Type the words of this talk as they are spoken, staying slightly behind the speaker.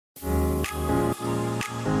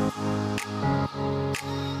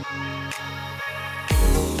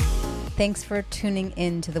Thanks for tuning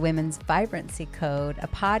in to the Women's Vibrancy Code, a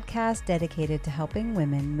podcast dedicated to helping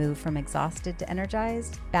women move from exhausted to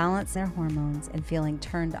energized, balance their hormones, and feeling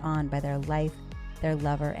turned on by their life, their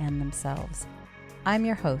lover, and themselves. I'm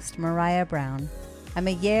your host, Maraya Brown. I'm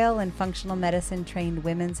a Yale and functional medicine trained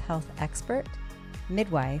women's health expert,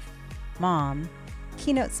 midwife, mom,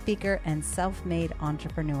 keynote speaker, and self-made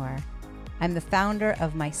entrepreneur. I'm the founder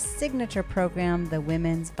of my signature program, the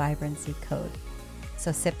Women's Vibrancy Code.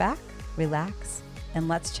 So sit back, relax, and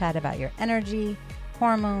let's chat about your energy,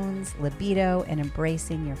 hormones, libido, and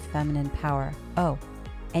embracing your feminine power. Oh,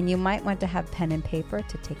 and you might want to have pen and paper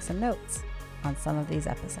to take some notes on some of these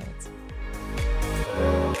episodes.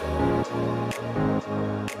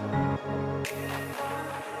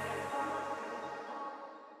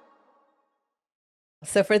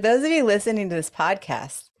 So for those of you listening to this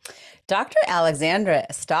podcast, Dr. Alexandra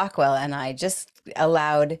Stockwell and I just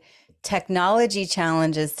allowed technology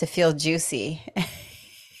challenges to feel juicy.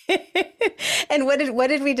 And what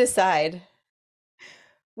did we decide?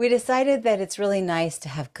 We decided that it's really nice to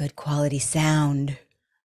have good quality sound.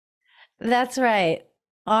 That's right.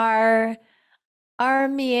 Our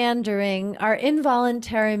meandering, our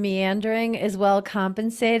involuntary meandering is well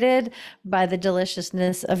compensated by the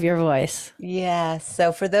deliciousness of your voice. Yes.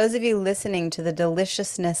 So for those of you listening to the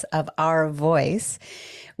deliciousness of our voice,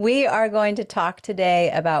 we are going to talk today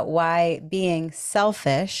about why being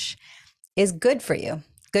selfish is good for you,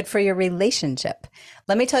 good for your relationship.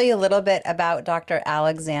 Let me tell you a little bit about Dr.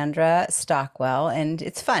 Alexandra Stockwell, and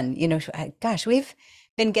it's fun. You know, gosh, we've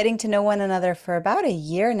been getting to know one another for about a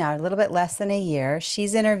year now, a little bit less than a year.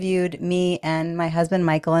 She's interviewed me and my husband,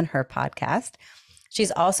 Michael, in her podcast.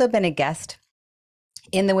 She's also been a guest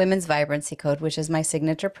in the Women's Vibrancy Code, which is my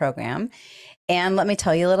signature program. And let me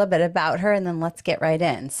tell you a little bit about her, and then let's get right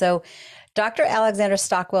in. So Dr. Alexandra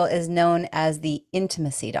Stockwell is known as the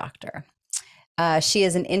intimacy doctor. She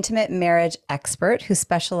is an intimate marriage expert who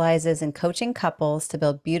specializes in coaching couples to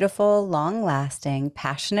build beautiful, long-lasting,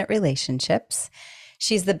 passionate relationships.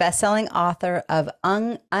 She's the best-selling author of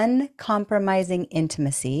Uncompromising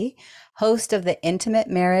Intimacy, host of the Intimate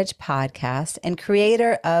Marriage Podcast, and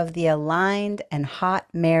creator of the Aligned and Hot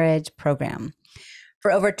Marriage Program.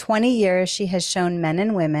 For over 20 years, she has shown men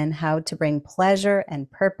and women how to bring pleasure and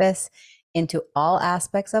purpose into all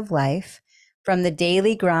aspects of life, from the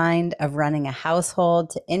daily grind of running a household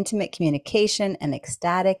to intimate communication and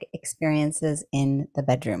ecstatic experiences in the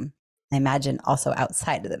bedroom. I imagine also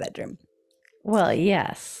outside of the bedroom. Well,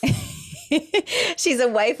 yes. She's a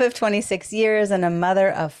wife of 26 years and a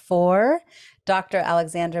mother of 4. Dr.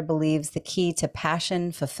 Alexandra believes the key to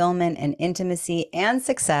passion, fulfillment, and intimacy and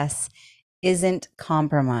success isn't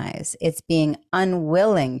compromise. It's being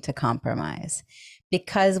unwilling to compromise.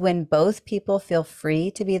 Because when both people feel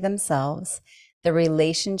free to be themselves, the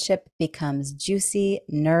relationship becomes juicy,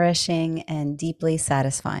 nourishing, and deeply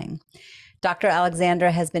satisfying. Dr.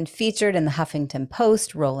 Alexandra has been featured in the Huffington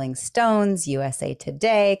Post, Rolling Stones, USA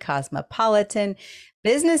Today, Cosmopolitan,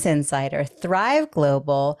 Business Insider, Thrive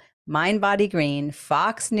Global, Mind Body Green,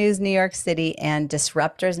 Fox News New York City, and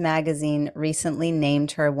Disruptors Magazine recently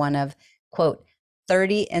named her one of, quote,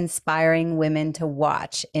 30 inspiring women to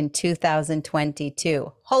watch in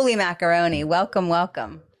 2022. Holy macaroni. Welcome,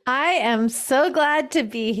 welcome. I am so glad to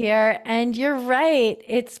be here. And you're right.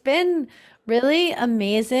 It's been really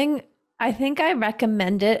amazing. I think I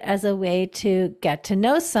recommend it as a way to get to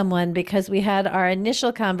know someone, because we had our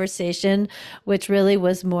initial conversation, which really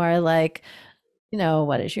was more like, you know,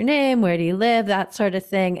 what is your name? Where do you live? That sort of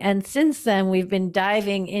thing. And since then, we've been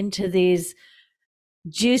diving into these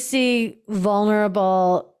juicy,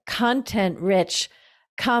 vulnerable, content-rich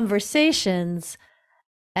conversations.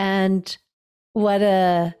 And what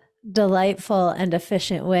a delightful and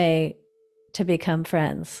efficient way to become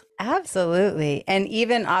friends. Absolutely. And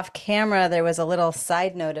even off camera, there was a little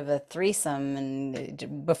side note of a threesome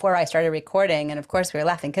and before I started recording. And of course we were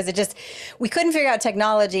laughing because we couldn't figure out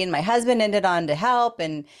technology, and my husband ended on to help.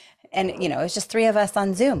 And you know, it was just 3 of us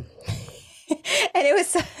on Zoom. And it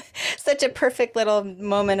was such a perfect little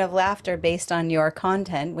moment of laughter based on your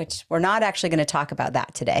content, which we're not actually going to talk about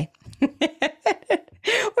that today.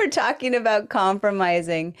 We're talking about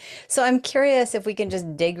compromising. So I'm curious if we can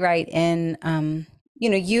just dig right in. You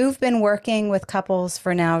know, you've been working with couples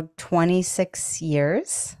for now 26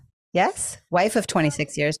 years. Yes? Wife of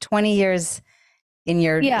 26 years, 20 years in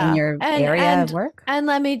your area of work. And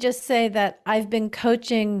let me just say that I've been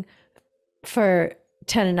coaching for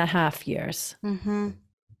 10 and a half years. Mm-hmm.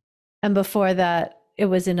 And before that, it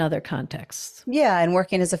was in other contexts. Yeah. And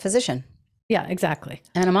working as a physician. Yeah, exactly.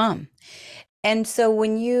 And a mom. And so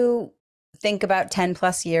when you think about 10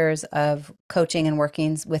 plus years of coaching and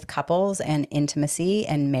working with couples and intimacy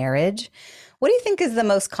and marriage, what do you think is the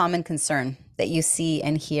most common concern that you see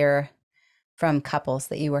and hear from couples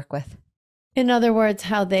that you work with? In other words,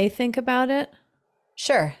 how they think about it?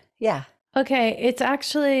 Sure. Yeah. Okay, it's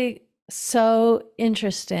actually so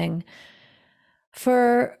interesting.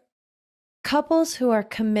 For couples who are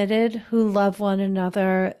committed, who love one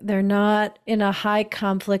another, they're not in a high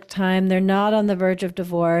conflict time, they're not on the verge of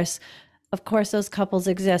divorce. Of course, those couples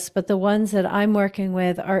exist, but the ones that I'm working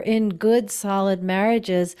with are in good, solid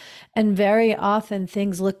marriages. And very often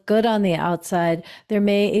things look good on the outside. There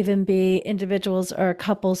may even be individuals or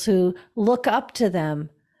couples who look up to them,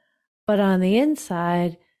 but on the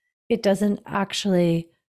inside, it doesn't actually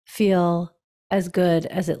feel as good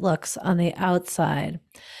as it looks on the outside.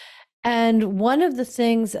 And one of the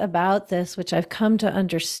things about this, which I've come to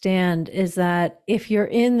understand, is that if you're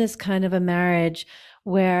in this kind of a marriage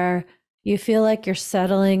where you feel like you're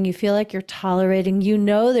settling, you feel like you're tolerating, you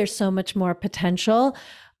know there's so much more potential,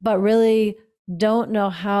 but really don't know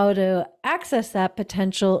how to access that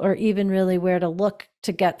potential or even really where to look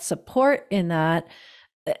to get support in that.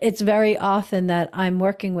 It's very often that I'm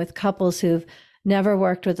working with couples who've never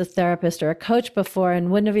worked with a therapist or a coach before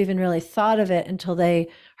and wouldn't have even really thought of it until they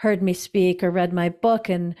heard me speak or read my book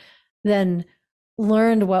and then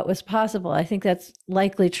learned what was possible. I think that's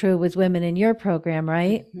likely true with women in your program,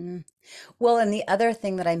 right? Mm-hmm. Well, and the other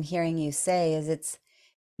thing that I'm hearing you say is it's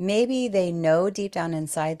maybe they know deep down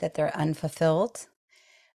inside that they're unfulfilled,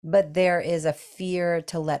 but there is a fear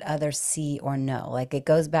to let others see or know. Like it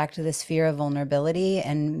goes back to this fear of vulnerability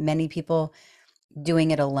and many people doing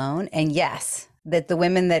it alone. And yes, that the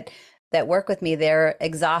women that work with me, they're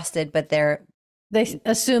exhausted, but they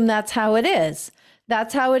assume that's how it is.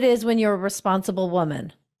 That's how it is when you're a responsible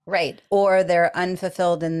woman. Right. Or they're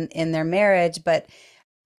unfulfilled in their marriage, but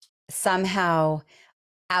somehow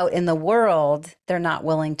out in the world, they're not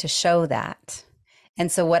willing to show that. And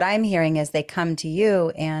so what I'm hearing is they come to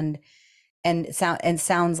you and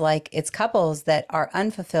sounds like it's couples that are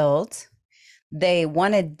unfulfilled. They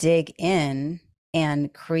want to dig in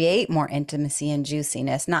and create more intimacy and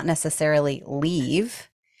juiciness, not necessarily leave,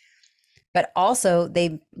 but also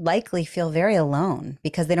they likely feel very alone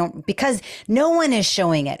because no one is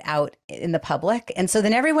showing it out in the public. And so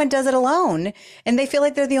then everyone does it alone and they feel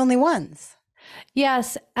like they're the only ones.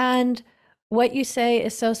 Yes. And what you say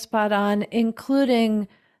is so spot on, including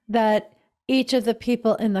that each of the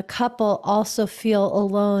people in the couple also feel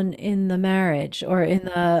alone in the marriage or in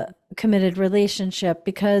the committed relationship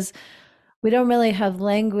because we don't really have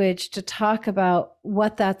language to talk about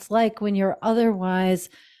what that's like when you're otherwise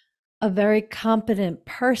a very competent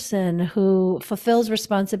person who fulfills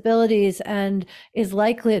responsibilities and is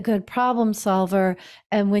likely a good problem solver.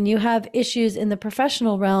 And when you have issues in the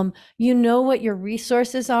professional realm, you know what your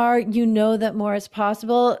resources are. You know that more is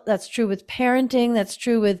possible. That's true with parenting. That's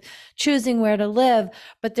true with choosing where to live.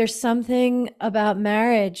 But there's something about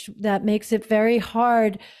marriage that makes it very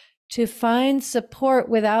hard to find support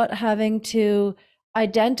without having to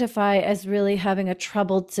identify as really having a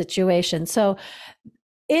troubled situation. So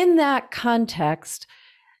in that context,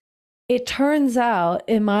 it turns out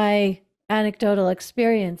in my anecdotal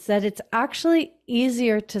experience that it's actually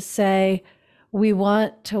easier to say, we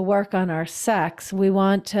want to work on our sex. We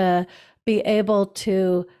want to be able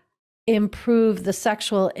to improve the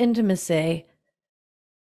sexual intimacy.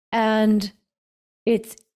 And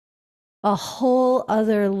it's a whole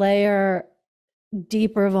other layer,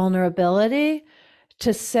 deeper vulnerability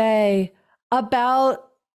to say about,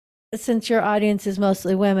 since your audience is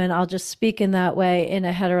mostly women, I'll just speak in that way in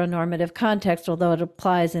a heteronormative context, although it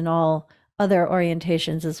applies in all other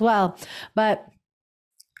orientations as well. But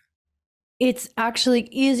it's actually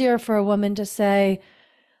easier for a woman to say,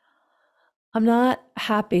 I'm not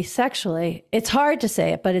happy sexually. It's hard to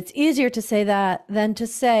say it, but it's easier to say that than to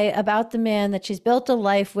say about the man that she's built a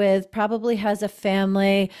life with, probably has a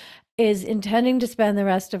family, is intending to spend the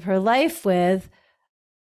rest of her life with,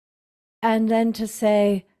 and then to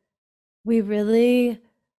say, we really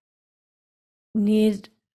need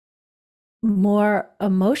more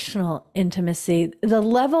emotional intimacy. The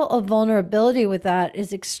level of vulnerability with that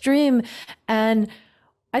is extreme. And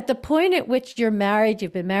at the point at which you're married,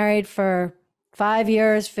 you've been married for 5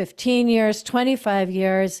 years, 15 years, 25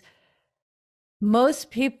 years,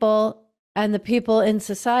 most people and the people in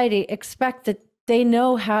society expect that they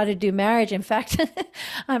know how to do marriage. In fact,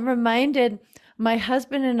 I'm reminded my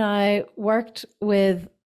husband and I worked with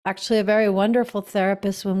actually a very wonderful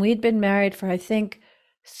therapist when we'd been married for, I think,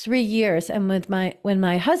 3 years. And when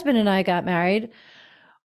my husband and I got married,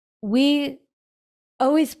 we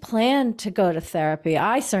always planned to go to therapy.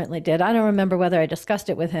 I certainly did. I don't remember whether I discussed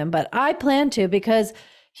it with him, but I planned to because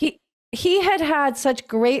he he had had such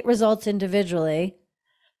great results individually.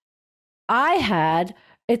 I had,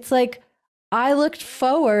 it's like I looked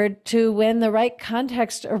forward to when the right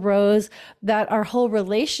context arose that our whole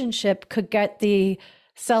relationship could get the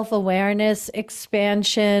self-awareness,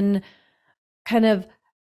 expansion, kind of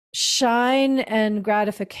shine and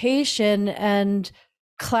gratification and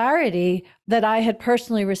clarity that I had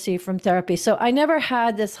personally received from therapy. So I never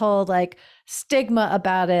had this whole like stigma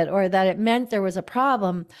about it or that it meant there was a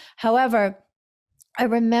problem. However, I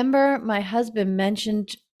remember my husband mentioned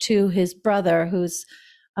to his brother, who's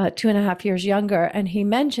 2.5 years younger, and he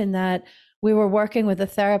mentioned that we were working with a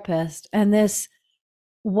therapist, and this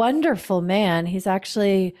wonderful man, he's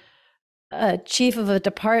actually a chief of a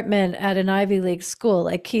department at an Ivy League school.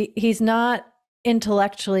 Like he's not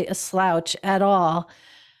intellectually a slouch at all.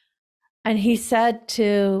 And he said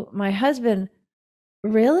to my husband,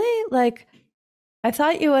 "Really? Like, I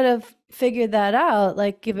thought you would have figured that out.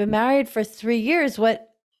 Like, you've been married for 3 years.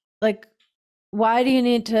 Like, why do you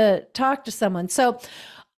need to talk to someone?" So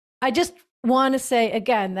I just want to say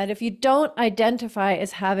again that if you don't identify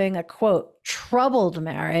as having a quote, troubled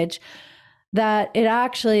marriage, that it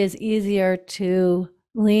actually is easier to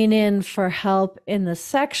lean in for help in the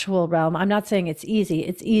sexual realm. I'm not saying it's easy,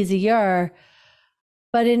 it's easier,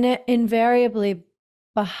 but invariably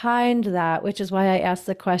behind that, which is why I asked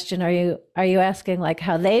the question, are you asking like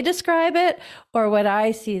how they describe it, or what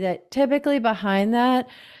I see that typically behind that,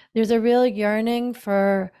 there's a real yearning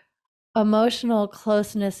for emotional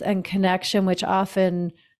closeness and connection, which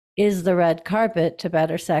often is the red carpet to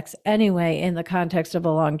better sex anyway, in the context of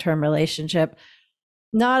a long-term relationship.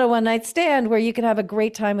 Not a one-night stand where you can have a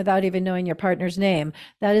great time without even knowing your partner's name.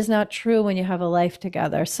 That is not true when you have a life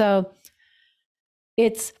together. So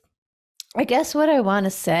it's, I guess what I want to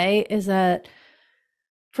say is that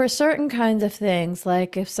for certain kinds of things,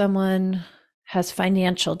 like if someone has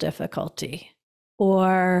financial difficulty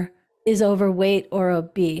or is overweight or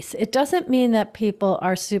obese, it doesn't mean that people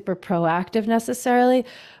are super proactive necessarily,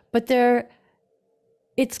 but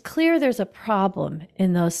it's clear there's a problem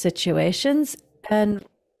in those situations. And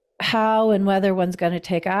how and whether one's going to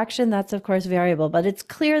take action, that's of course variable, but it's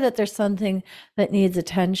clear that there's something that needs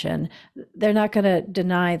attention. They're not going to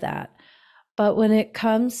deny that. But when it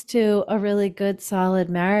comes to a really good, solid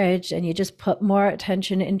marriage, and you just put more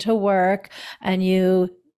attention into work and you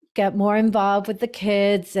get more involved with the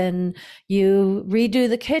kids and you redo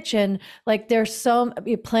the kitchen, like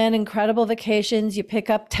you plan incredible vacations, you pick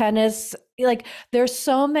up tennis, like there's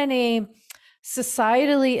so many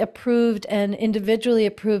societally approved and individually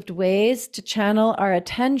approved ways to channel our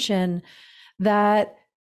attention that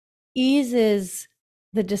eases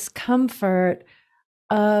the discomfort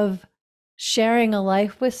of sharing a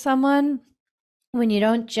life with someone when you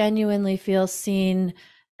don't genuinely feel seen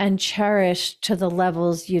and cherished to the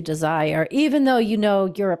levels you desire, even though you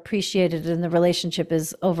know you're appreciated and the relationship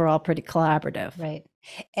is overall pretty collaborative. Right.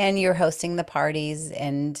 And you're hosting the parties,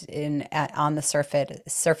 and on the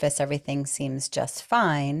surface, everything seems just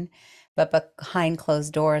fine. But behind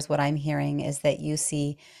closed doors, what I'm hearing is that you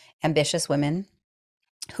see ambitious women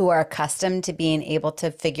who are accustomed to being able to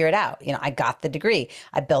figure it out. You know, I got the degree,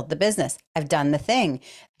 I built the business, I've done the thing.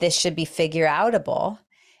 This should be figure outable.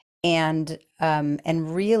 And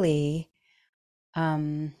really,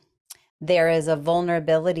 there is a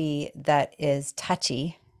vulnerability that is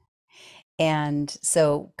touchy. And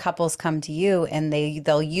so couples come to you and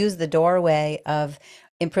they'll use the doorway of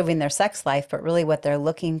improving their sex life, but really what they're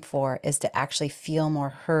looking for is to actually feel more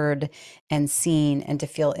heard and seen, and to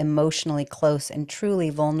feel emotionally close and truly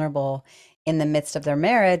vulnerable in the midst of their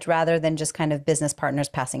marriage, rather than just kind of business partners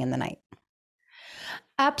passing in the night.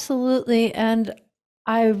 Absolutely. And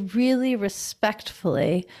I really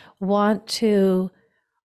respectfully want to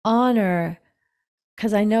honor,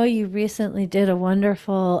 because I know you recently did a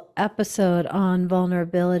wonderful episode on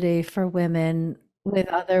vulnerability for women with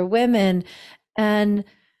other women. And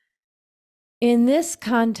in this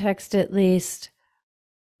context, at least,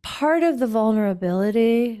 part of the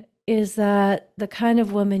vulnerability is that the kind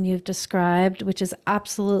of woman you've described, which is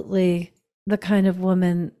absolutely the kind of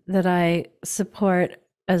woman that I support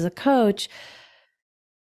as a coach,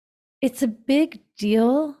 it's a big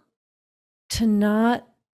deal to not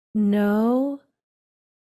know,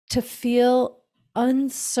 to feel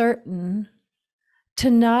uncertain, to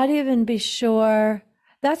not even be sure.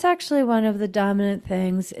 That's actually one of the dominant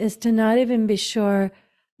things, is to not even be sure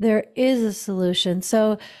there is a solution.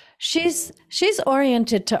 So She's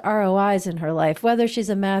oriented to ROIs in her life, whether she's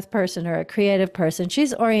a math person or a creative person.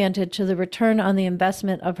 She's oriented to the return on the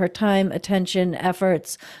investment of her time, attention,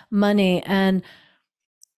 efforts, money. And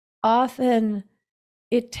often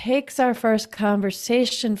it takes our first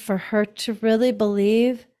conversation for her to really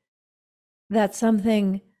believe that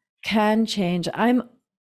something can change. I'm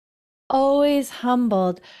always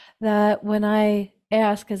humbled that when I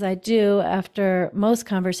ask, as I do after most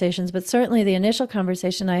conversations, but certainly the initial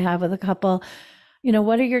conversation I have with a couple,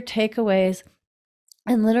 what are your takeaways?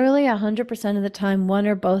 And literally 100% of the time, one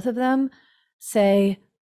or both of them say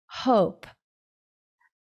hope.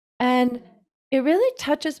 And it really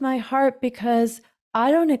touches my heart because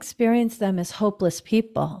I don't experience them as hopeless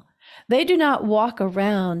people. They do not walk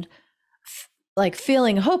around like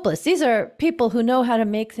feeling hopeless. These are people who know how to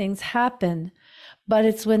make things happen. But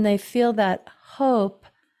it's when they feel that hope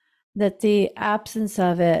that the absence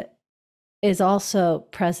of it is also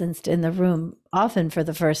presenced in the room, often for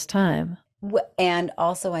the first time. And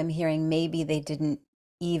also, I'm hearing maybe they didn't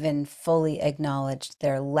even fully acknowledge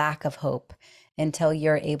their lack of hope until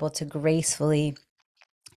you're able to gracefully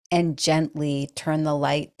and gently turn the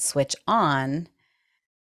light switch on.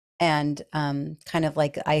 And kind of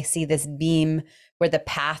like I see this beam where the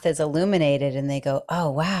path is illuminated and they go,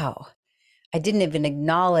 oh, wow. I didn't even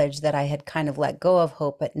acknowledge that I had kind of let go of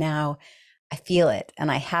hope, but now I feel it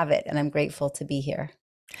and I have it and I'm grateful to be here.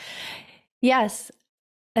 Yes,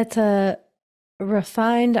 it's a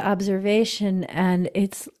refined observation, and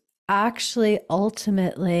it's actually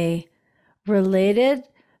ultimately related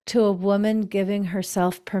to a woman giving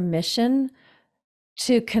herself permission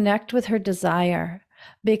to connect with her desire.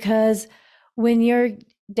 Because when you're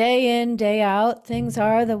day in, day out, things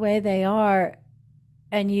are the way they are,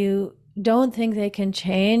 and you don't think they can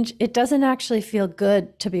change, it doesn't actually feel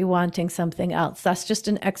good to be wanting something else. That's just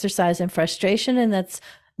an exercise in frustration, and that's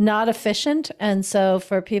not efficient. And so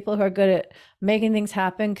for people who are good at making things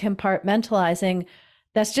happen, compartmentalizing,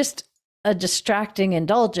 that's just a distracting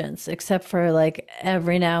indulgence, except for like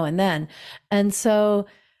every now and then. And so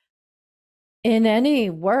in any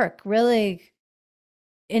work, really,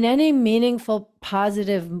 in any meaningful,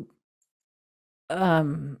 positive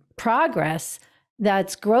progress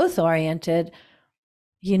that's growth oriented,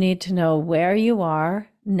 you need to know where you are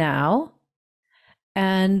now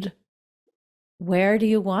and where do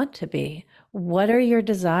you want to be? What are your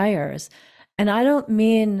desires? And I don't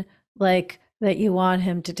mean like that you want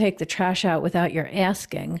him to take the trash out without your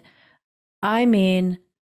asking. I mean,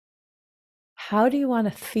 how do you want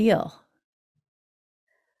to feel?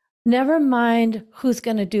 Never mind who's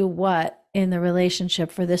going to do what in the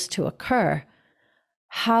relationship for this to occur.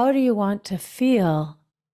 How do you want to feel?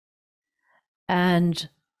 And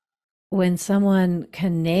when someone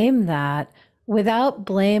can name that without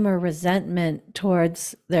blame or resentment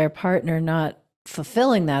towards their partner not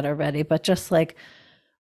fulfilling that already, but just like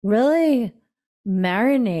really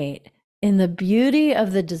marinate in the beauty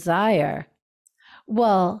of the desire.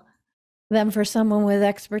 Well, then for someone with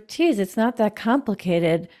expertise, it's not that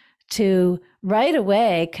complicated to right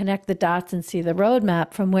away connect the dots and see the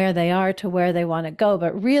roadmap from where they are to where they want to go.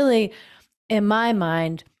 But really, in my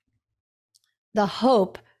mind, the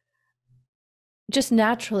hope just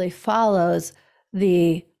naturally follows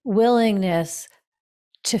the willingness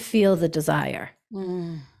to feel the desire.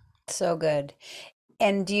 So good.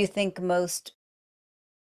 And do you think most,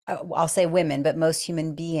 I'll say women, but most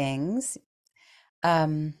human beings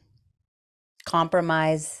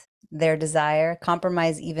compromise their desire,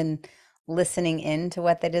 compromise even listening into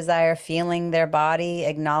what they desire, feeling their body,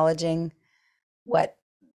 acknowledging what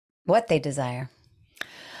they desire?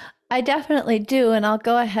 I definitely do. And I'll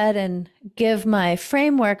go ahead and give my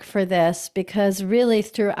framework for this because really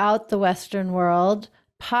throughout the Western world,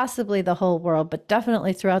 possibly the whole world, but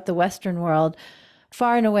definitely throughout the Western world,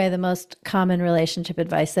 far and away the most common relationship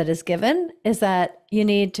advice that is given is that you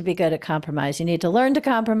need to be good at compromise. You need to learn to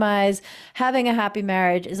compromise. Having a happy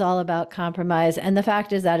marriage is all about compromise. And the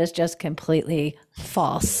fact is that is just completely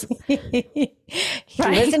false. Right?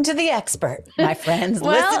 Listen to the expert, my friends.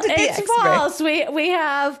 Well, listen to the it's expert. false. We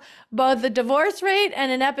have both the divorce rate and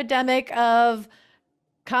an epidemic of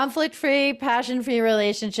conflict-free, passion-free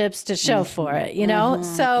relationships to show for it,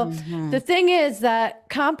 So the thing is that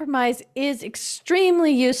compromise is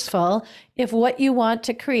extremely useful if what you want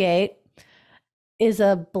to create is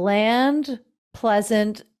a bland,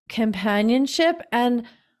 pleasant companionship. And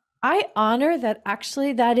I honor that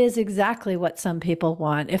actually that is exactly what some people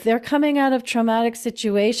want. If they're coming out of traumatic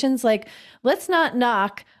situations, like let's not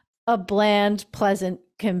knock a bland, pleasant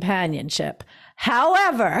companionship.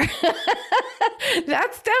 However,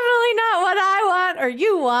 that's definitely not what I want or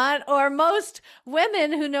you want or most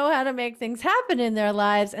women who know how to make things happen in their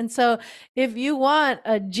lives. And so if you want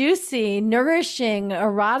a juicy, nourishing,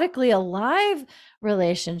 erotically alive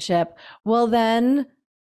relationship, well, then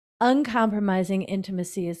uncompromising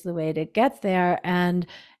intimacy is the way to get there. And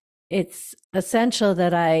it's essential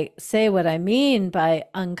that I say what I mean by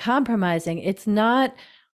uncompromising. It's not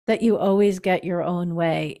that you always get your own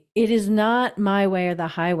way. It is not my way or the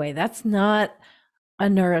highway. That's not a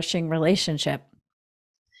nourishing relationship.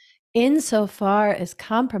 Insofar as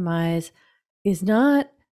compromise is not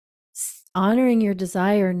honoring your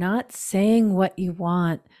desire, not saying what you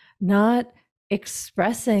want, not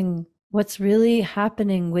expressing what's really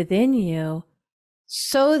happening within you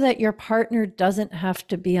so that your partner doesn't have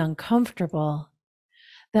to be uncomfortable.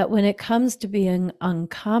 That when it comes to being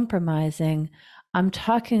uncompromising, I'm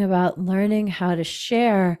talking about learning how to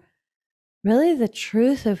share really the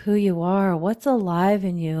truth of who you are, what's alive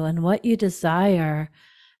in you, and what you desire,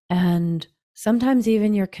 and sometimes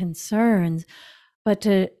even your concerns, but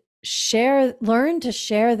to learn to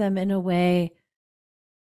share them in a way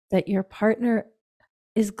that your partner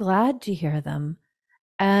is glad to hear them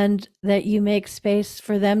and that you make space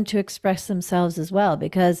for them to express themselves as well.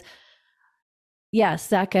 Because yes,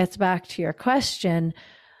 that gets back to your question.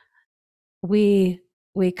 We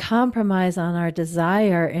compromise on our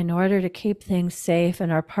desire in order to keep things safe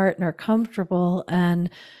and our partner comfortable. And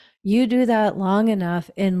you do that long enough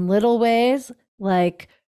in little ways, like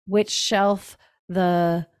which shelf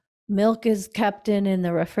the milk is kept in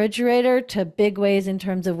the refrigerator, to big ways in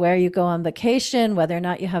terms of where you go on vacation, whether or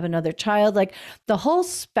not you have another child, like the whole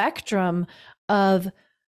spectrum of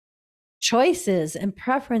choices and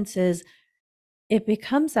preferences. It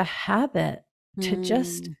becomes a habit to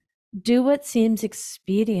just do what seems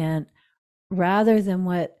expedient rather than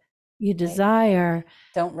what you desire. Right.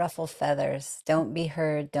 Don't ruffle feathers. Don't be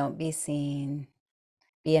heard. Don't be seen.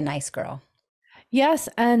 Be a nice girl. Yes.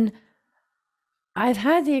 And I've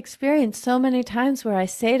had the experience so many times where I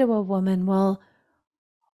say to a woman, well,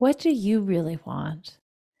 what do you really want?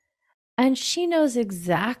 And she knows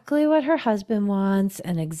exactly what her husband wants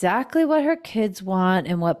and exactly what her kids want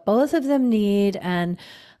and what both of them need. And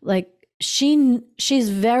like she's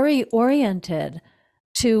very oriented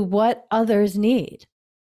to what others need.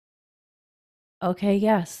 Okay,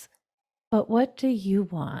 yes. But what do you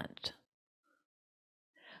want?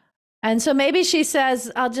 And so maybe she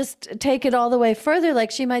says, I'll just take it all the way further.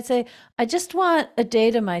 Like she might say, I just want a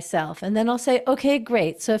day to myself. And then I'll say, okay,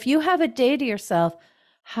 great. So if you have a day to yourself,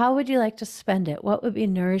 how would you like to spend it? What would be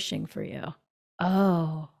nourishing for you?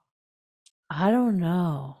 Oh, I don't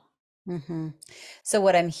know. Mm-hmm. So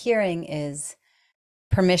what I'm hearing is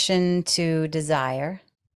permission to desire,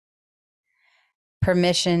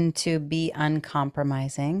 permission to be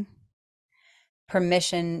uncompromising,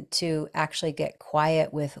 permission to actually get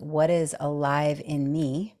quiet with what is alive in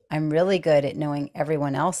me. I'm really good at knowing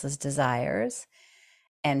everyone else's desires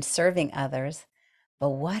and serving others. But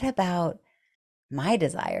what about my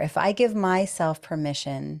desire? If I give myself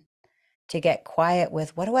permission to get quiet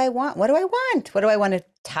with what do I want? What do I want? What do I want to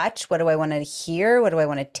touch? What do I want to hear? What do I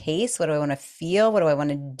want to taste? What do I want to feel? What do I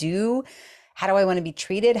want to do? How do I want to be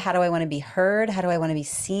treated? How do I want to be heard? How do I want to be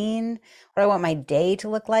seen? What do I want my day to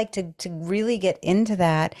look like? To really get into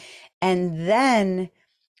that and then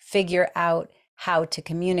figure out how to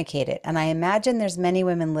communicate it. And I imagine there's many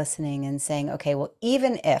women listening and saying, okay, well,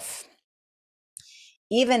 even if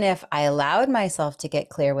I allowed myself to get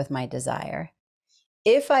clear with my desire,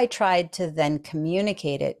 if I tried to then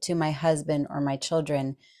communicate it to my husband or my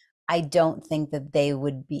children, I don't think that they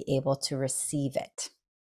would be able to receive it.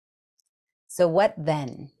 So what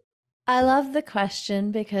then? I love the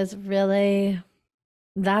question because really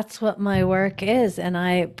that's what my work is. And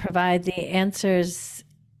I provide the answers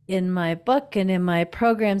in my book and in my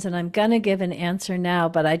programs. And I'm going to give an answer now,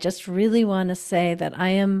 but I just really want to say that I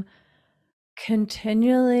am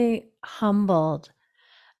continually humbled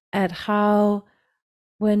at how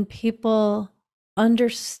when people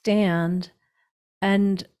understand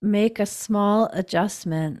and make a small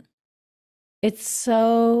adjustment, it's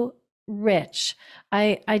so rich.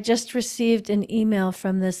 I just received an email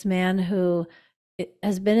from this man who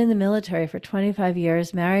has been in the military for 25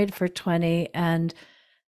 years, married for 20. And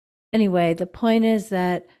anyway, the point is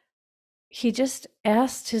that he just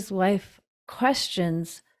asked his wife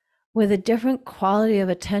questions with a different quality of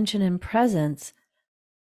attention and presence.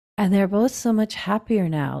 And they're both so much happier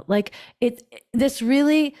now. Like this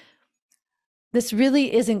really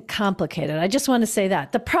isn't complicated. I just want to say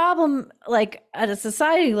that. The problem, like at a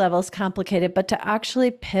society level, is complicated, but to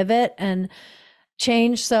actually pivot and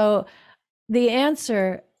change. So the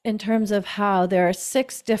answer in terms of how there are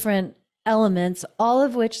 6 different elements, all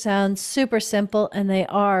of which sound super simple, and they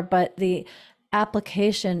are, but the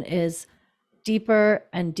application is deeper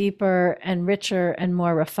and deeper and richer and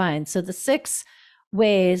more refined. So the 6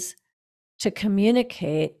 ways to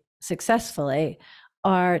communicate successfully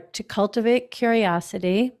are to cultivate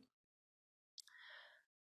curiosity,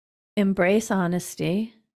 embrace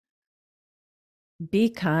honesty, be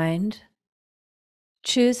kind,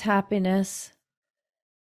 choose happiness,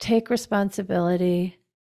 take responsibility,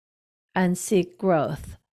 and seek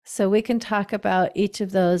growth. So we can talk about each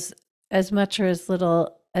of those as much or as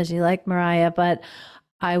little as you like, Maraya, but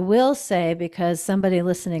I will say, because somebody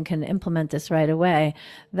listening can implement this right away,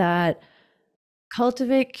 that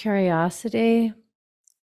cultivate curiosity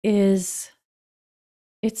is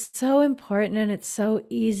it's so important and it's so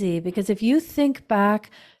easy, because if you think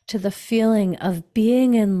back to the feeling of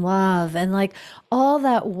being in love and like all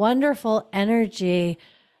that wonderful energy,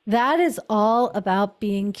 that is all about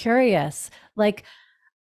being curious. Like,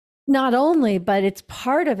 not only, but it's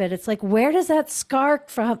part of it. It's like, where does that scar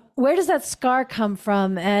from? Where does that scar come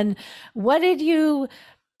from? And what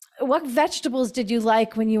vegetables did you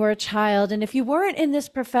like when you were a child? And if you weren't in this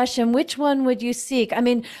profession, which one would you seek? I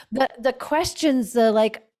mean, the questions, the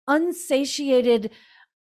like unsatiated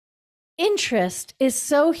interest is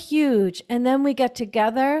so huge. And then we get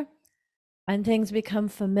together and things become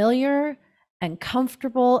familiar and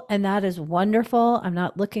comfortable, and that is wonderful. I'm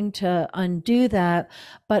not looking to undo that,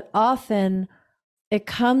 but often it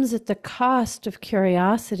comes at the cost of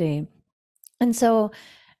curiosity. And so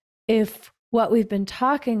if what we've been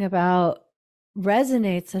talking about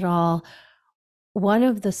resonates at all, one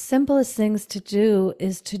of the simplest things to do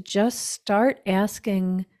is to just start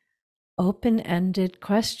asking open-ended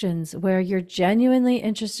questions where you're genuinely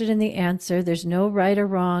interested in the answer. There's no right or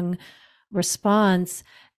wrong response.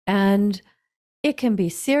 And it can be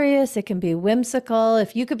serious, it can be whimsical.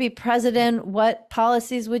 If you could be president, what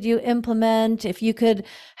policies would you implement? If you could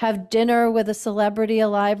have dinner with a celebrity,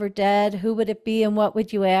 alive or dead, who would it be and what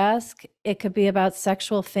would you ask? It could be about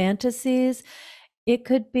sexual fantasies. It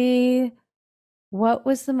could be, what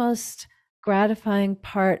was the most gratifying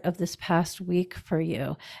part of this past week for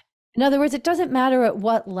you? In other words, it doesn't matter at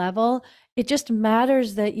what level, it just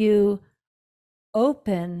matters that you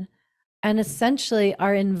open and essentially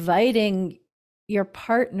are inviting your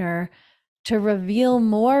partner to reveal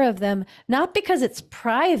more of them, not because it's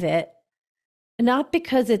private, not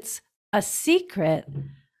because it's a secret,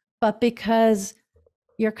 but because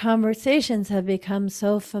your conversations have become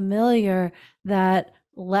so familiar that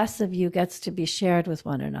less of you gets to be shared with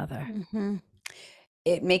one another. Mm-hmm.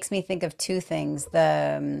 It makes me think of two things.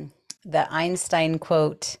 The Einstein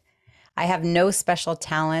quote, "I have no special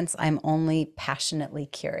talents. I'm only passionately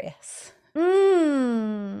curious."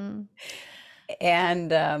 Mm.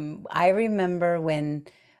 And I remember when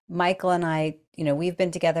Michael and I, we've been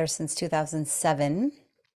together since 2007.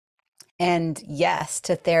 And yes,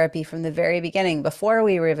 to therapy from the very beginning, before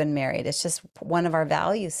we were even married. It's just one of our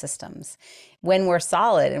value systems. When we're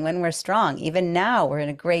solid and when we're strong, even now we're in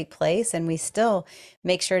a great place, and we still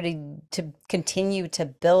make sure to continue to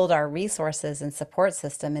build our resources and support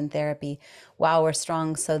system in therapy while we're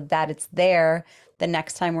strong, so that it's there the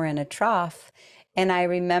next time we're in a trough. And I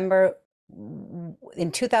remember in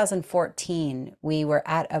 2014, we were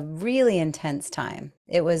at a really intense time.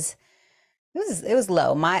 It was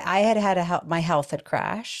low. I had my health had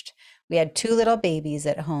crashed. We had 2 little babies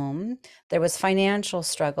at home. There was financial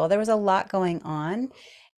struggle. There was a lot going on.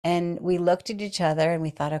 And we looked at each other and we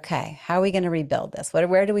thought, okay, how are we going to rebuild this?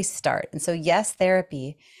 Where do we start? And so, yes,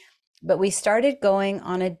 therapy, but we started going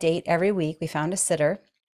on a date every week. We found a sitter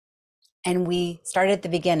and we started at the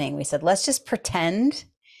beginning. We said, let's just pretend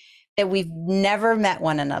that we've never met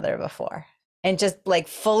one another before, and just like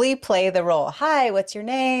fully play the role. Hi, what's your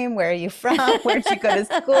name? Where are you from? Where'd you go to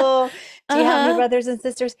school? Do you have any brothers and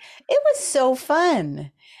sisters? It was so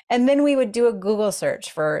fun. And then we would do a Google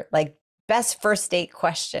search for like best first date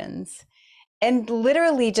questions, and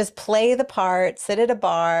literally just play the part, sit at a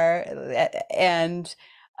bar and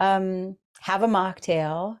have a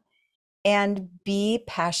mocktail and be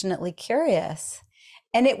passionately curious.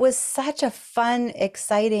 And it was such a fun,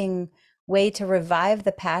 exciting way to revive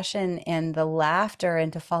the passion and the laughter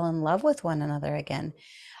and to fall in love with one another again.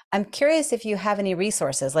 I'm curious if you have any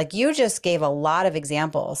resources. Like, you just gave a lot of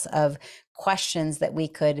examples of questions that we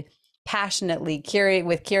could passionately,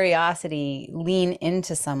 with curiosity, lean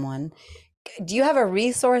into someone. Do you have a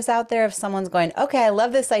resource out there if someone's going, okay, I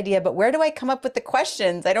love this idea, but where do I come up with the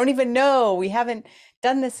questions? I don't even know. We haven't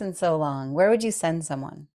done this in so long. Where would you send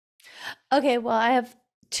someone? Okay, well, I have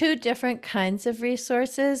 2 different kinds of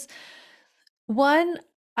resources. One,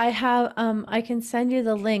 I have, I can send you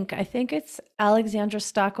the link. I think it's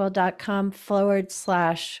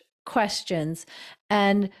alexandrastockwell.com/questions.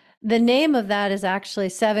 And the name of that is actually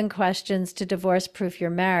 7 questions to divorce proof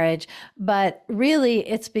your marriage. But really,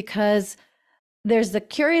 it's because there's the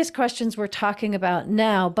curious questions we're talking about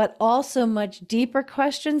now, but also much deeper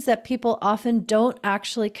questions that people often don't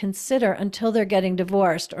actually consider until they're getting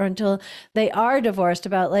divorced or until they are divorced,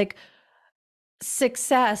 about like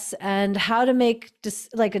success and how to make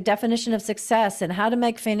like a definition of success and how to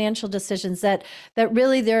make financial decisions, that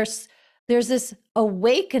really there's this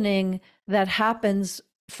awakening that happens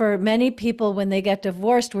for many people when they get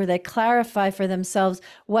divorced, where they clarify for themselves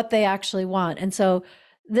what they actually want. And so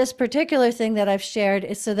this particular thing that I've shared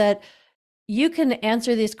is so that you can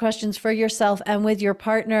answer these questions for yourself and with your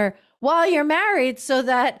partner while you're married, so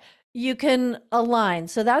that you can align.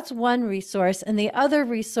 So that's one resource. And the other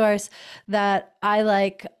resource that I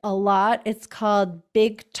like a lot, it's called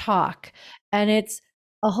Big Talk. And it's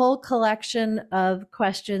a whole collection of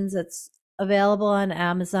questions that's available on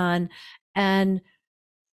Amazon. And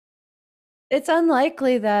it's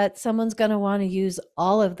unlikely that someone's going to want to use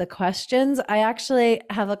all of the questions. I actually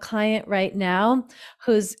have a client right now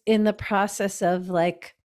who's in the process of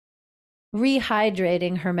like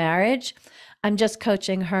rehydrating her marriage. I'm just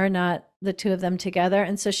coaching her, not the two of them together.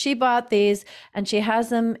 And so she bought these and she has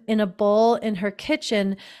them in a bowl in her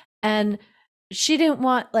kitchen. And she didn't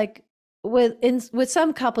want, like, with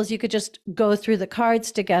some couples, you could just go through the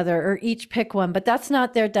cards together or each pick one, but that's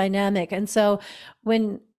not their dynamic. And so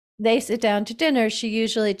when they sit down to dinner, she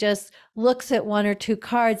usually just looks at 1 or 2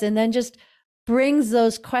 cards and then just brings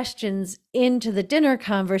those questions into the dinner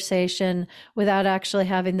conversation without actually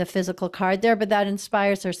having the physical card there, but that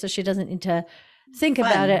inspires her so she doesn't need to think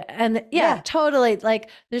about it. And yeah, totally.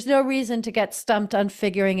 Like there's no reason to get stumped on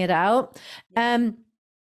figuring it out.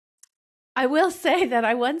 I will say that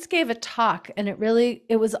I once gave a talk, and it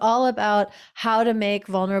was all about how to make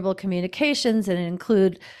vulnerable communications and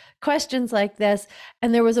include questions like this.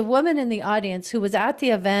 And there was a woman in the audience who was at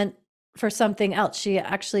the event for something else. She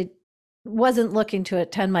actually wasn't looking to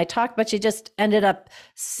attend my talk, but she just ended up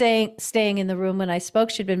staying in the room when I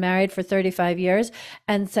spoke. She'd been married for 35 years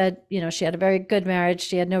and said, she had a very good marriage.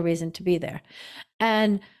 She had no reason to be there.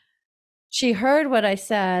 And she heard what I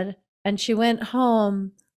said and she went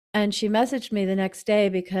home and she messaged me the next day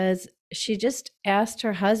because she just asked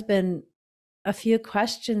her husband a few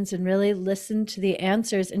questions and really listened to the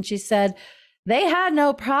answers. And she said they had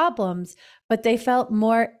no problems, but they felt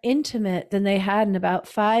more intimate than they had in about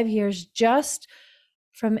 5 years just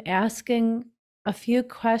from asking a few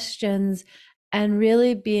questions and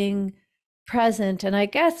really being present. And I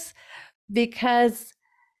guess because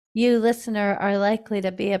you, listener, are likely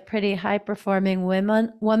to be a pretty high-performing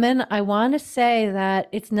woman, I want to say that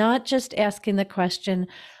it's not just asking the question,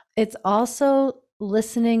 it's also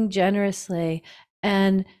listening generously.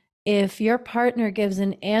 And if your partner gives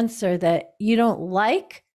an answer that you don't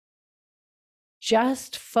like,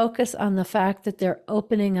 just focus on the fact that they're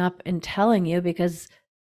opening up and telling you, because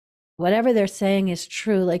whatever they're saying is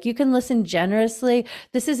true. Like you can listen generously.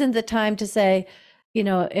 This isn't the time to say,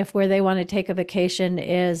 if where they want to take a vacation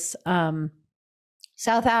is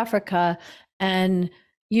South Africa and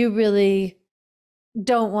you really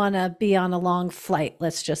don't want to be on a long flight,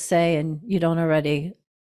 let's just say, and you don't already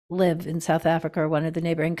live in South Africa or one of the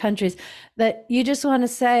neighboring countries, that you just want to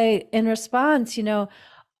say in response,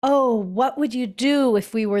 oh, what would you do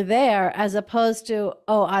if we were there, as opposed to,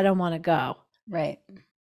 oh, I don't want to go. Right.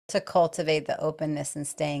 To cultivate the openness and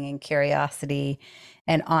staying in curiosity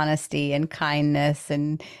and honesty and kindness,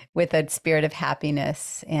 and with a spirit of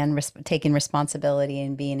happiness and taking responsibility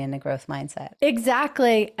and being in a growth mindset.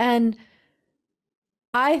 Exactly. And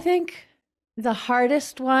I think the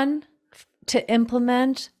hardest one to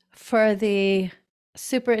implement for the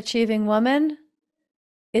super achieving woman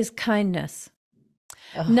is kindness.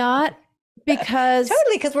 Oh. Not because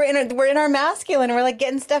totally, because we're in our masculine, we're like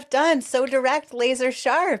getting stuff done, so direct, laser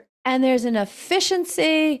sharp, and there's an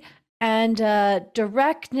efficiency and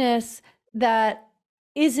directness that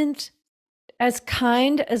isn't as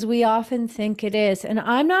kind as we often think it is. And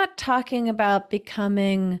I'm not talking about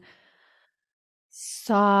becoming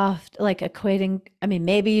soft, like equating,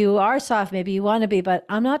 maybe you are soft, maybe you want to be, but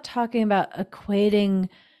I'm not talking about equating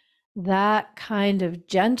that kind of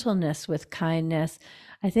gentleness with kindness.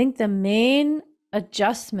 I think the main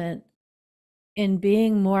adjustment in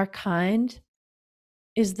being more kind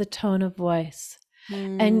is the tone of voice.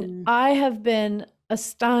 And I have been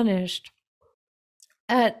astonished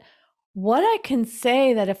at what I can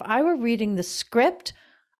say, that if I were reading the script,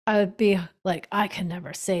 I would be like, I can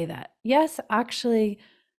never say that. Yes, actually,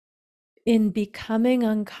 in becoming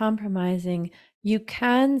uncompromising, you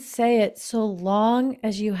can say it so long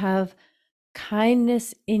as you have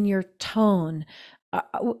kindness in your tone.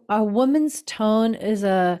 A woman's tone is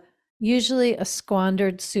usually a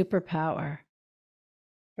squandered superpower.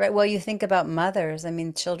 Right. Well, you think about mothers. I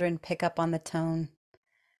mean, children pick up on the tone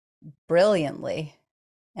brilliantly.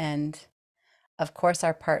 And of course,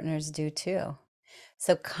 our partners do too.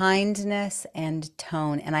 So, kindness and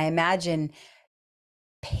tone. And I imagine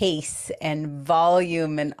pace and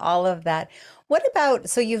volume and all of that. What about,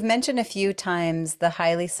 so you've mentioned a few times the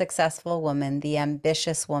highly successful woman, the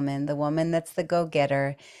ambitious woman, the woman that's the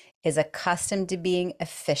go-getter, is accustomed to being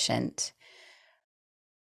efficient.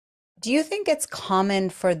 Do you think it's common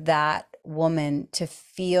for that woman to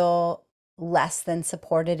feel less than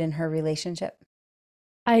supported in her relationship?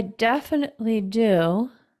 I definitely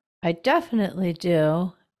do. I definitely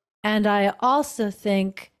do. And I also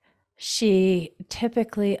think she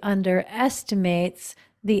typically underestimates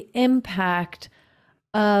the impact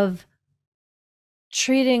of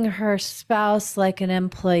treating her spouse like an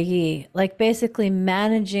employee, like basically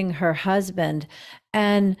managing her husband.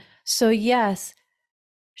 And so, yes,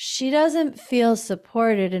 she doesn't feel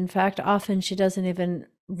supported. In fact, often she doesn't even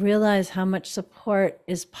realize how much support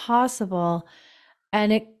is possible.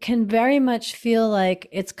 And it can very much feel like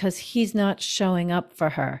it's because he's not showing up for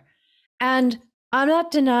her. And I'm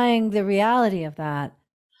not denying the reality of that,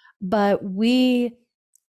 but we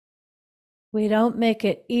don't make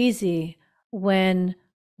it easy when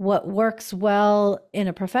what works well in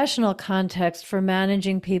a professional context for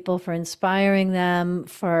managing people, for inspiring them,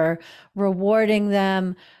 for rewarding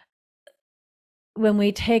them, when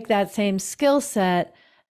we take that same skill set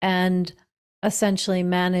and essentially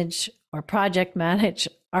manage or project manage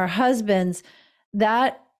our husbands,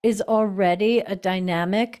 that is already a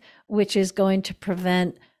dynamic which is going to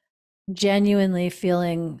prevent genuinely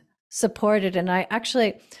feeling supported. And I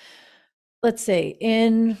actually, let's see,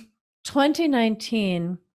 in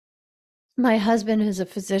 2019, my husband, who's a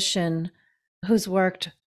physician who's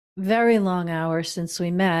worked very long hours since we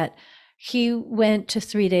met, he went to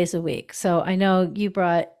 3 days a week. So I know you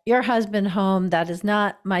brought your husband home. That is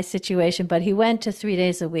not my situation, but he went to 3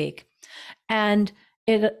 days a week. And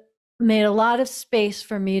it made a lot of space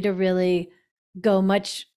for me to really go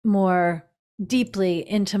much more deeply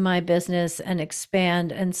into my business and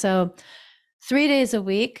expand. And so 3 days a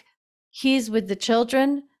week, he's with the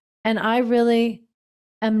children, and I really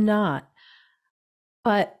am not.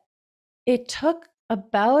 But it took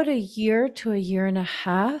about a year to a year and a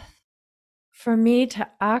half for me to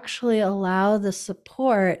actually allow the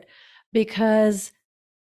support, because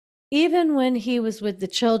even when he was with the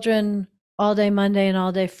children all day Monday and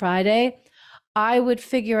all day Friday, I would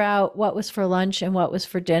figure out what was for lunch and what was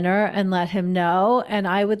for dinner and let him know. And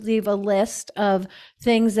I would leave a list of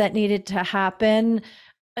things that needed to happen.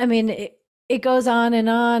 I mean, it goes on and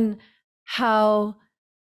on how,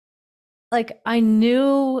 like, I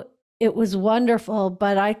knew it was wonderful,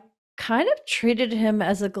 but I kind of treated him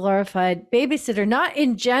as a glorified babysitter, not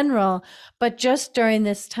in general, but just during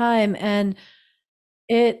this time. And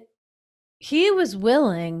he was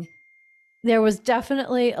willing. There was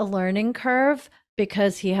definitely a learning curve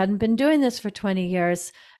because he hadn't been doing this for 20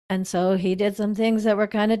 years. And so he did some things that were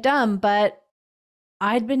kind of dumb, but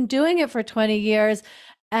I'd been doing it for 20 years.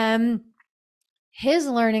 And his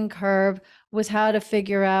learning curve was how to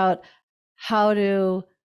figure out how to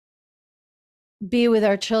be with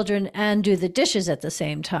our children and do the dishes at the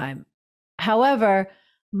same time. However,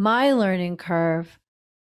 my learning curve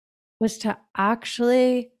was to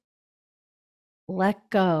actually let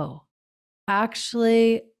go,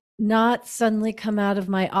 actually not suddenly come out of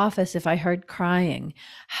my office if I heard crying,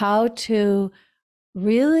 how to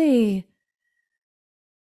really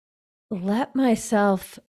let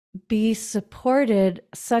myself be supported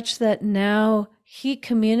such that now he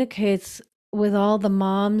communicates with all the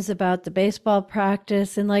moms about the baseball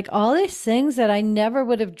practice and like all these things that I never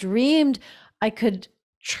would have dreamed I could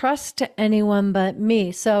trust to anyone but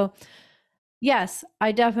me. So, yes,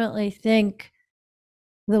 I definitely think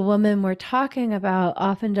the woman we're talking about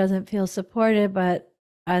often doesn't feel supported, but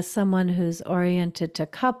as someone who's oriented to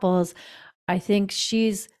couples, I think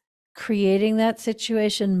she's creating that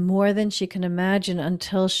situation more than she can imagine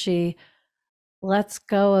until she lets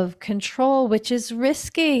go of control, which is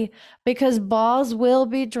risky because balls will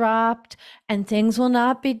be dropped and things will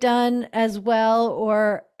not be done as well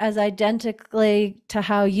or as identically to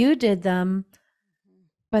how you did them.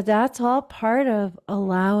 But that's all part of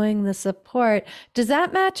allowing the support. Does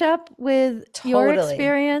that match up with your Totally.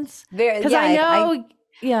 experience? Very, Because yeah, I know,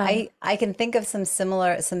 yeah. I can think of some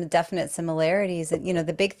definite similarities. And,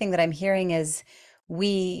 the big thing that I'm hearing is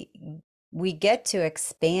we we get to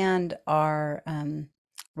expand our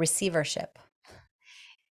receivership.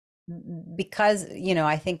 Because,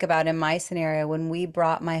 I think about in my scenario, when we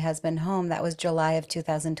brought my husband home, that was July of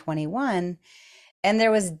 2021. And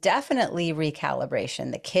there was definitely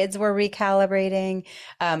recalibration. The kids were recalibrating.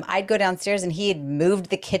 I'd go downstairs and he had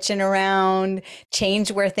moved the kitchen around,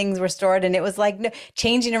 changed where things were stored. And it was like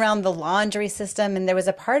changing around the laundry system. And there was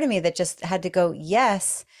a part of me that just had to go,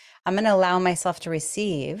 yes, I'm going to allow myself to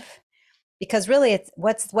receive. Because really, it's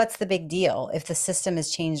what's the big deal if the system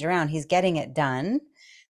is changed around? He's getting it done.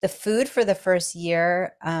 The food for the first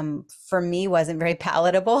year for me wasn't very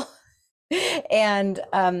palatable. And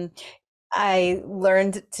I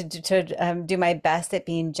learned to do my best at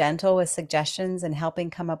being gentle with suggestions and helping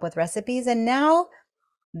come up with recipes. And now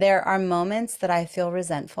there are moments that I feel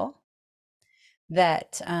resentful,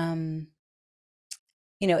 that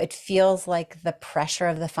it feels like the pressure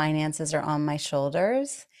of the finances are on my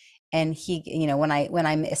shoulders. And he, when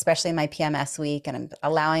I'm especially in my PMS week and I'm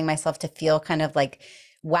allowing myself to feel kind of like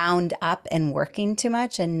wound up and working too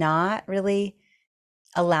much and not really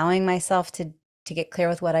allowing myself to get clear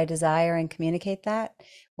with what I desire and communicate that,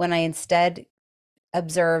 when I instead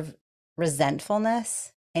observe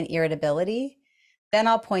resentfulness and irritability, then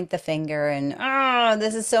I'll point the finger and, oh,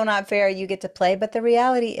 this is so not fair. You get to play. But the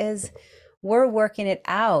reality is we're working it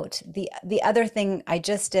out. The other thing, I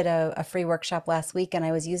just did a free workshop last week and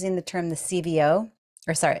I was using the term the CVO,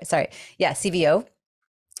 or yeah, CVO,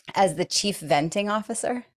 as the chief venting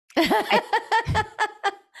officer.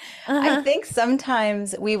 I think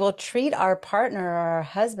sometimes we will treat our partner or our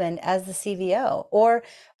husband as the CVO. Or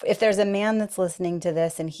if there's a man that's listening to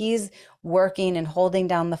this and he's working and holding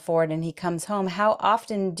down the fort and he comes home, how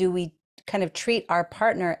often do we kind of treat our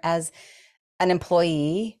partner as an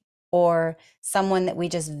employee or someone that we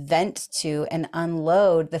just vent to and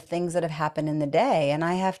unload the things that have happened in the day? And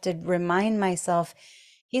I have to remind myself,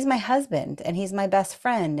 he's my husband and he's my best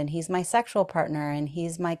friend and he's my sexual partner and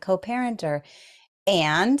he's my co-parenter.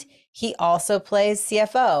 And he also plays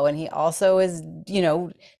CFO and he also is,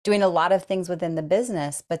 doing a lot of things within the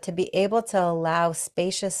business. But to be able to allow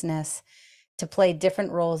spaciousness to play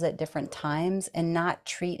different roles at different times and not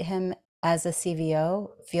treat him as a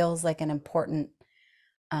CVO feels like an important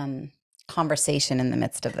conversation in the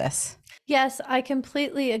midst of this. Yes, I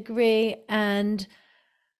completely agree. And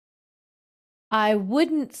I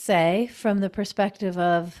wouldn't say, from the perspective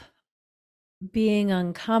of being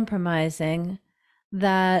uncompromising,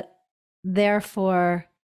 that therefore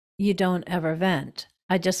you don't ever vent.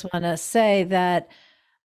 I just want to say that,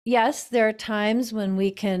 yes, there are times when we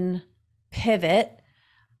can pivot,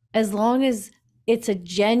 as long as it's a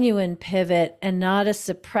genuine pivot and not a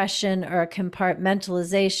suppression or a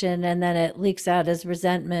compartmentalization, and then it leaks out as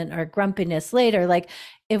resentment or grumpiness later. Like,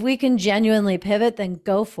 if we can genuinely pivot, then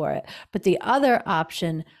go for it. But the other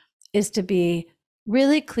option is to be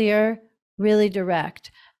really clear, really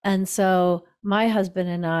direct. And so my husband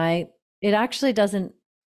and I, it actually doesn't,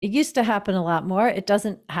 it used to happen a lot more. It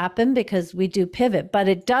doesn't happen because we do pivot, but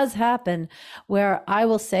it does happen where I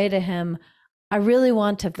will say to him, I really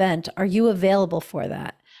want to vent. Are you available for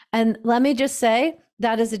that? And let me just say,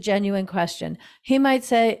 that is a genuine question. He might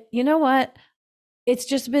say, you know what? It's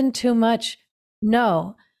just been too much.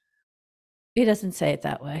 No, he doesn't say it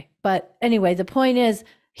that way. But anyway, the point is,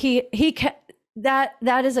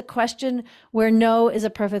 that is a question where no is a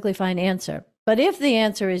perfectly fine answer. But if the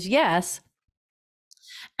answer is yes,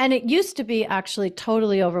 and it used to be actually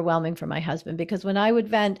totally overwhelming for my husband, because when I would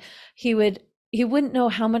vent, he wouldn't know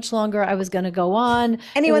how much longer I was going to go on.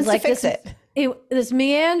 And he wants to fix it. This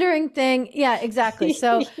meandering thing. Yeah, exactly.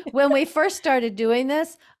 So when we first started doing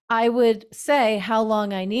this, I would say how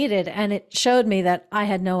long I needed, and it showed me that I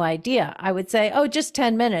had no idea. I would say, "Oh, just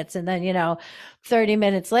 10 minutes," and then 30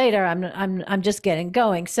 minutes later, I'm just getting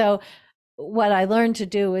going. So what I learned to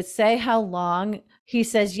do is say how long. He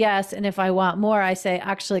says yes, and if I want more, I say,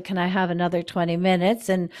 "Actually, can I have another 20 minutes?"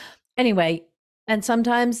 And anyway, and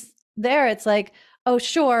sometimes there it's like, "Oh,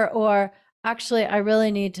 sure," or "Actually, I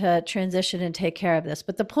really need to transition and take care of this."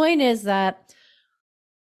 But the point is that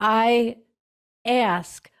I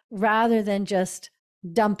ask rather than just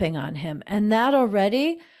dumping on him. And that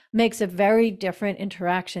already makes a very different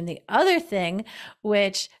interaction. The other thing,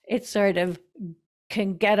 which it sort of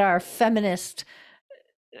can get our feminist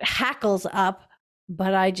hackles up,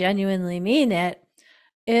 but I genuinely mean it,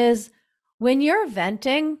 is when you're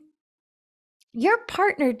venting, your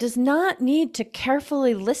partner does not need to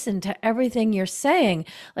carefully listen to everything you're saying.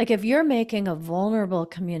 Like, if you're making a vulnerable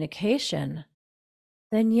communication,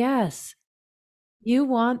 then yes, you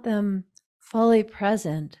want them fully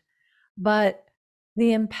present. But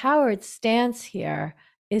the empowered stance here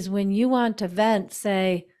is when you want to vent,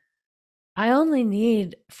 say, I only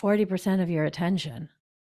need 40% of your attention.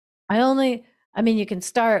 I mean, you can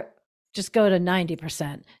start, just go to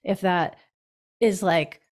 90% if that is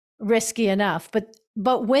like risky enough. But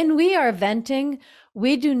when we are venting,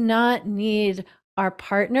 we do not need our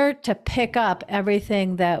partner to pick up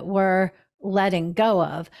everything that we're letting go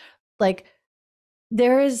of. Like,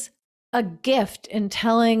 there is a gift in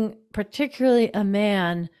telling, particularly a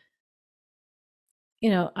man,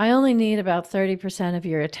 I only need about 30% of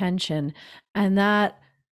your attention. And that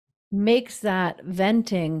makes that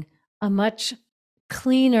venting a much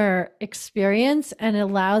cleaner experience and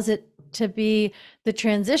allows it to be the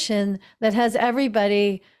transition that has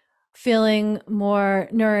everybody feeling more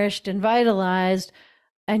nourished and vitalized,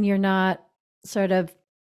 and you're not sort of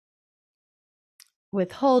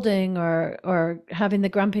withholding or having the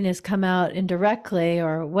grumpiness come out indirectly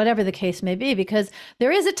or whatever the case may be, because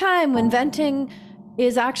there is a time when venting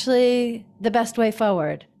is actually the best way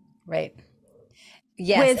forward. Right.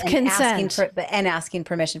 Yes, With consent. and asking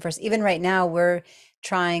permission first. Even right now, we're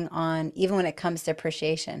trying on, even when it comes to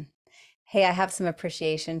appreciation. Hey, I have some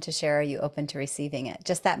appreciation to share. Are you open to receiving it?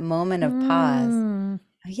 Just that moment of pause.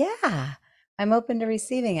 Yeah, I'm open to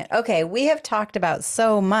receiving it. Okay, we have talked about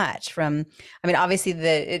so much obviously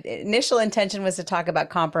the initial intention was to talk about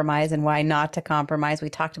compromise and why not to compromise. We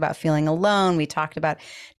talked about feeling alone. We talked about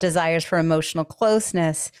desires for emotional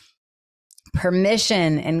closeness,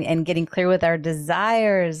 permission, and getting clear with our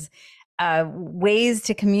desires, ways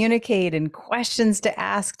to communicate and questions to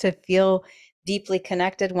ask to feel deeply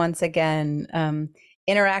connected once again,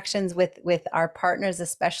 interactions with our partners,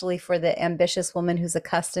 especially for the ambitious woman who's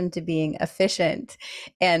accustomed to being efficient,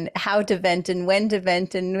 and how to vent and when to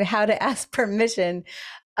vent and how to ask permission.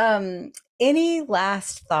 Any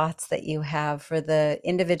last thoughts that you have for the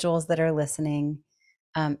individuals that are listening?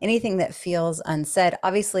 Anything that feels unsaid?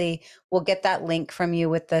 Obviously, we'll get that link from you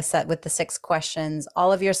with the 6 questions.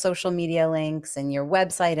 All of your social media links and your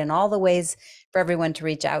website and all the ways for everyone to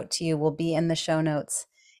reach out to you will be in the show notes.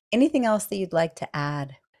 Anything else that you'd like to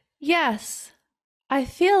add? Yes. I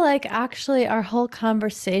feel like actually our whole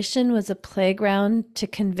conversation was a playground to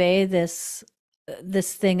convey this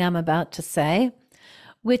thing I'm about to say,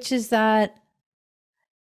 which is that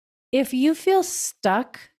if you feel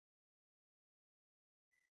stuck,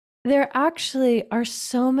 there actually are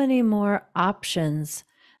so many more options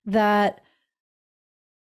that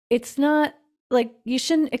it's not like you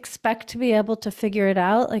shouldn't expect to be able to figure it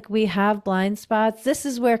out. Like, we have blind spots. This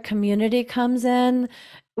is where community comes in,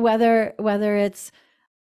 whether it's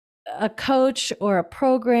a coach or a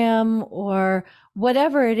program or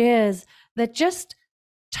whatever it is, that just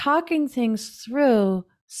talking things through,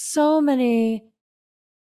 so many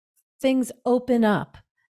things open up.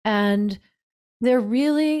 And there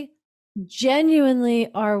really genuinely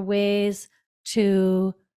are ways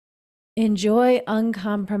to enjoy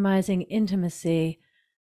uncompromising intimacy,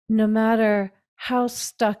 no matter how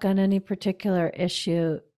stuck on any particular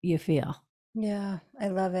issue you feel. Yeah, I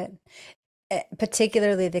love it.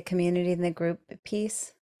 Particularly the community and the group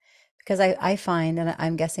piece, because I find, and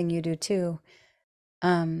I'm guessing you do too,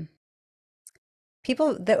 a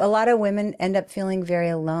lot of women end up feeling very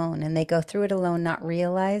alone, and they go through it alone, not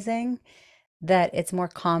realizing that it's more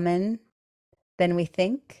common than we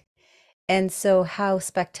think. And so, how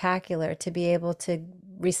spectacular to be able to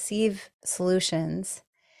receive solutions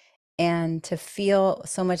and to feel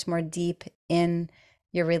so much more deep in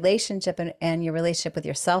your relationship, and your relationship with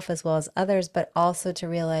yourself as well as others, but also to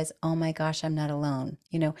realize, oh my gosh, I'm not alone.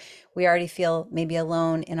 We already feel maybe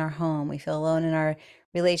alone in our home. We feel alone in our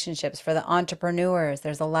relationships. For the entrepreneurs,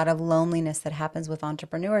 there's a lot of loneliness that happens with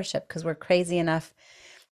entrepreneurship because we're crazy enough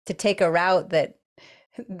to take a route that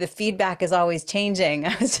the feedback is always changing.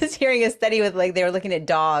 I was just hearing a study with, like, they were looking at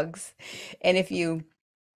dogs, and if you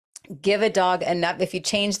give a dog enough, if you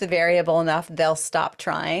change the variable enough, they'll stop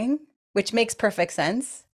trying, which makes perfect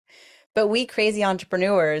sense. But we crazy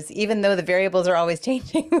entrepreneurs, even though the variables are always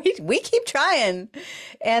changing, we keep trying,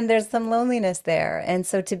 and there's some loneliness there. And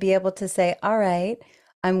so to be able to say, all right,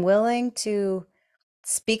 I'm willing to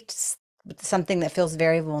speak something that feels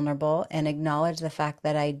very vulnerable and acknowledge the fact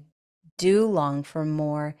that I do long for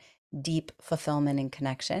more deep fulfillment and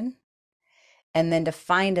connection. And then to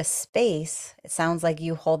find a space, it sounds like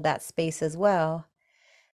you hold that space as well,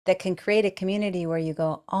 that can create a community where you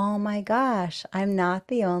go, oh my gosh, I'm not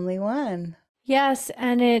the only one. Yes,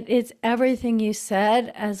 and it's everything you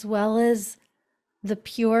said, as well as the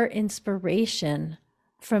pure inspiration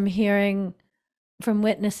from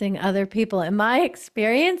witnessing other people. And my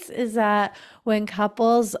experience is that when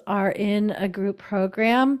couples are in a group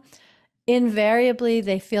program, invariably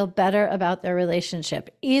they feel better about their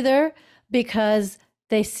relationship, either because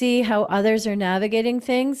they see how others are navigating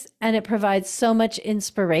things and it provides so much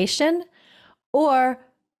inspiration, or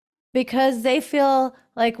because they feel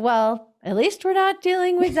like, well, at least we're not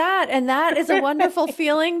dealing with that. And that is a wonderful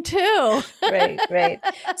feeling too. Right, right.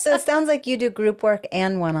 So it sounds like you do group work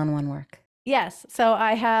and one-on-one work. Yes. So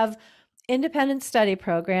I have independent study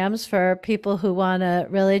programs for people who want to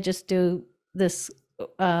really just do this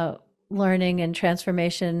learning and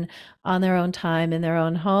transformation on their own time in their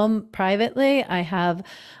own home privately. I have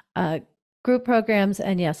group programs.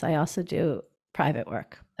 And yes, I also do private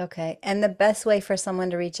work. Okay. And the best way for someone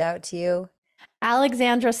to reach out to you?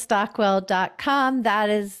 AlexandraStockwell.com. That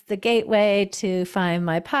is the gateway to find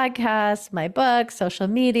my podcast, my book, social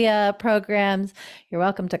media programs. You're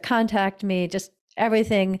welcome to contact me. Just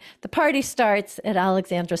everything. The party starts at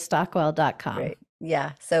AlexandraStockwell.com. Great.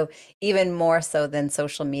 Yeah. So even more so than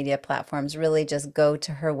social media platforms, really just go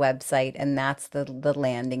to her website, and that's the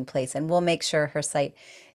landing place. And we'll make sure her site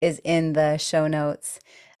is in the show notes.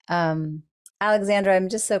 Alexandra, I'm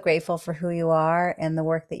just so grateful for who you are and the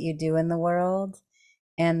work that you do in the world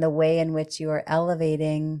and the way in which you are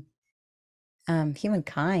elevating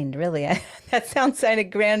humankind, really. That sounds kind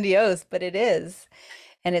of grandiose, but it is.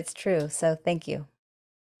 And it's true. So thank you.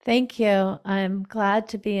 Thank you. I'm glad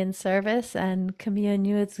to be in service and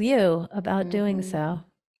commune with you about doing so.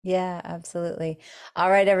 Yeah, absolutely.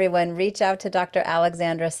 All right, everyone, reach out to Dr.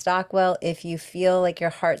 Alexandra Stockwell if you feel like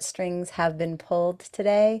your heartstrings have been pulled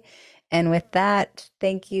today. And with that,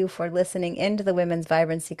 thank you for listening into the Women's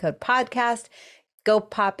Vibrancy Code podcast. Go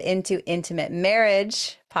pop into Intimate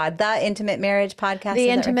Marriage the Intimate Marriage podcast. The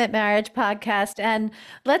Intimate Marriage podcast. And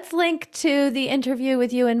let's link to the interview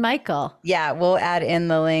with you and Michael. Yeah, we'll add in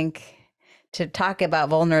the link to talk about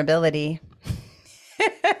vulnerability.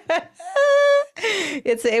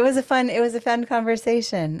 It was a fun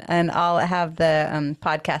conversation, and I'll have the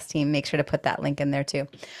podcast team make sure to put that link in there too.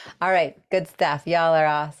 All right, good stuff. Y'all are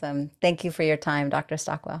awesome. Thank you for your time, Dr.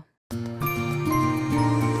 Stockwell.